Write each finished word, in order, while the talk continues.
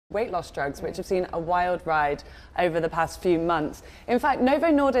weight loss drugs, which have seen a wild ride over the past few months. In fact, Novo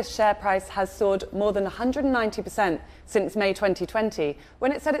Nordisk's share price has soared more than 190% since May 2020,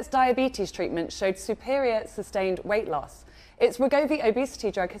 when it said its diabetes treatment showed superior sustained weight loss. Its Wegovy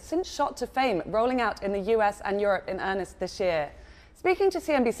obesity drug has since shot to fame, rolling out in the US and Europe in earnest this year. Speaking to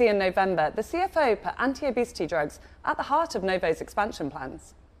CNBC in November, the CFO put anti-obesity drugs at the heart of Novo's expansion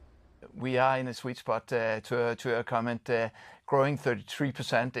plans. We are in a sweet spot, to a comment. Growing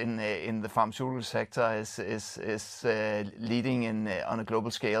 33% in the pharmaceutical sector is leading on a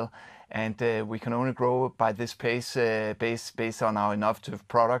global scale, and we can only grow by this pace based on our innovative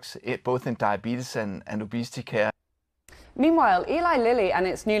products, both in diabetes and obesity care. Meanwhile, Eli Lilly and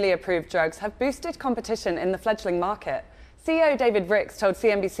its newly approved drugs have boosted competition in the fledgling market. CEO David Ricks told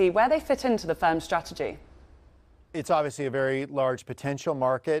CNBC where they fit into the firm's strategy. It's obviously a very large potential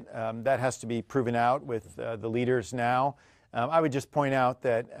market. That has to be proven out with the leaders now. I would just point out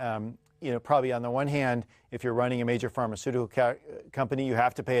that, probably on the one hand, if you're running a major pharmaceutical company, you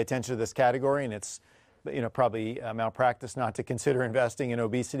have to pay attention to this category, and it's, probably malpractice not to consider investing in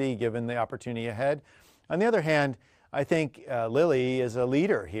obesity given the opportunity ahead. On the other hand, I think Lilly is a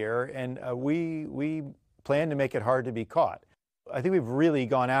leader here, and we plan to make it hard to be caught. I think we've really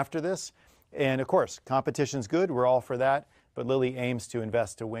gone after this. And of course, competition's good, we're all for that, but Lilly aims to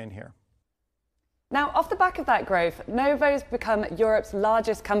invest to win here. Now, off the back of that growth, Novo's become Europe's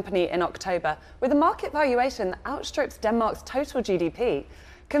largest company in October, with a market valuation that outstrips Denmark's total GDP.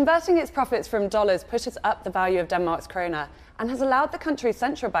 Converting its profits from dollars pushes up the value of Denmark's krona and has allowed the country's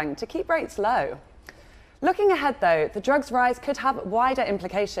central bank to keep rates low. Looking ahead, though, the drug's rise could have wider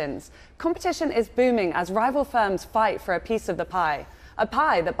implications. Competition is booming as rival firms fight for a piece of the pie. A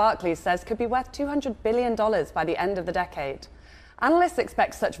pie that Barclays says could be worth $200 billion by the end of the decade. Analysts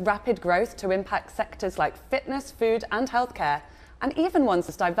expect such rapid growth to impact sectors like fitness, food and healthcare, and even ones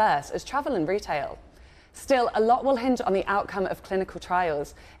as diverse as travel and retail. Still, a lot will hinge on the outcome of clinical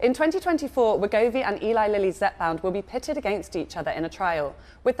trials. In 2024, Wegovy and Eli Lilly's Zepbound will be pitted against each other in a trial,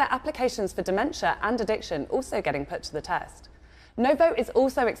 with their applications for dementia and addiction also getting put to the test. Novo is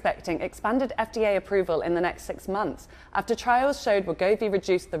also expecting expanded FDA approval in the next 6 months after trials showed Wegovy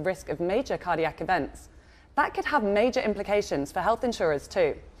reduced the risk of major cardiac events. That could have major implications for health insurers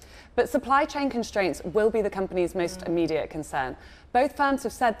too. But supply chain constraints will be the company's most immediate concern. Both firms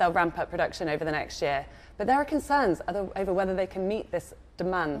have said they'll ramp up production over the next year, but there are concerns over whether they can meet this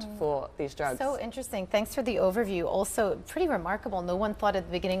demand for these drugs. So interesting. Thanks for the overview. Also, pretty remarkable. No one thought at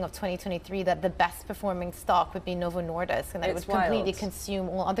the beginning of 2023 that the best performing stock would be Novo Nordisk and that it would completely consume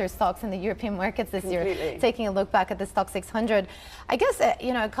all other stocks in the European markets this year. Taking a look back at the stock 600. I guess,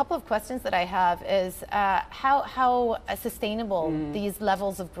 a couple of questions that I have is how sustainable these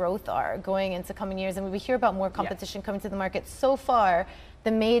levels of growth are going into coming years. And we hear about more competition coming to the market. So far,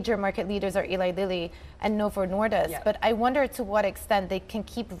 the major market leaders are Eli Lilly and Novo Nordisk, but I wonder to what extent they can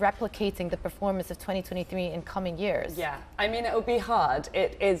keep replicating the performance of 2023 in coming years. Yeah, I mean, it will be hard.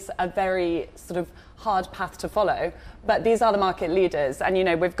 It is a very sort of hard path to follow, but these are the market leaders. And,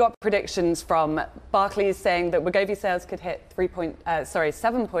 we've got predictions from Barclays saying that Wegovy sales could hit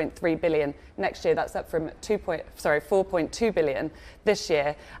 7.3 billion next year. That's up from 4.2 billion this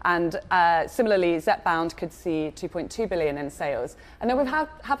year. And similarly, Zepbound could see 2.2 billion in sales. And then we have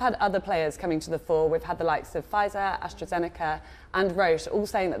had other players coming to the fore. We've had the likes of Pfizer, AstraZeneca, and Roche all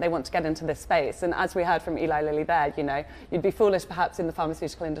saying that they want to get into this space. And as we heard from Eli Lilly there, you'd be foolish perhaps in the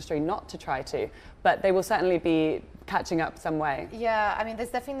pharmaceutical industry not to try to, but they will certainly be catching up some way. Yeah, I mean, there's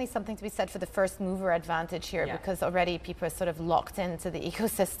definitely something to be said for the first mover advantage here because already people are sort of locked into the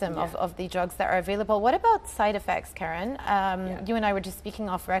ecosystem of the drugs that are available. What about side effects, Karen? You and I were just speaking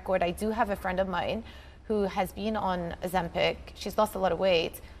off record. I do have a friend of mine who has been on Ozempic. She's lost a lot of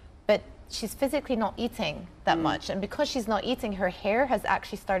weight, but she's physically not eating that much. And because she's not eating, her hair has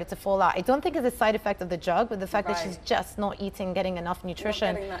actually started to fall out. I don't think it's a side effect of the drug, but the fact that she's just not eating, getting enough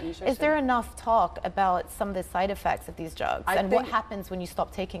nutrition. Is there enough talk about some of the side effects of these drugs and what happens when you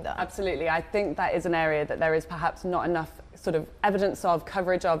stop taking them? Absolutely. I think that is an area that there is perhaps not enough sort of evidence of,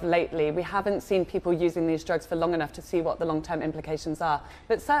 coverage of lately. We haven't seen people using these drugs for long enough to see what the long-term implications are.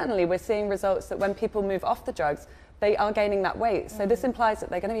 But certainly we're seeing results that when people move off the drugs, they are gaining that weight. So this implies that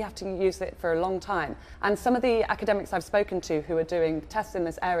they're going to have to use it for a long time. And some of the academics I've spoken to who are doing tests in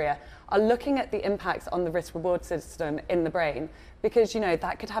this area are looking at the impacts on the risk-reward system in the brain, because,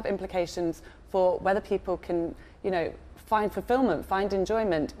 that could have implications for whether people can, find fulfillment, find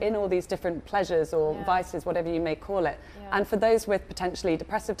enjoyment in all these different pleasures or vices, whatever you may call it. And for those with potentially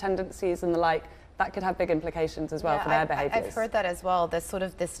depressive tendencies and the like, that could have big implications as well for their behaviours. I've heard that as well. There's sort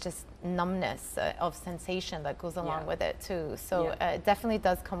of this just numbness of sensation that goes along with it too. So it definitely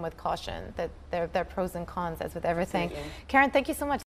does come with caution. That there are pros and cons, as with everything. Absolutely. Karen, thank you so much.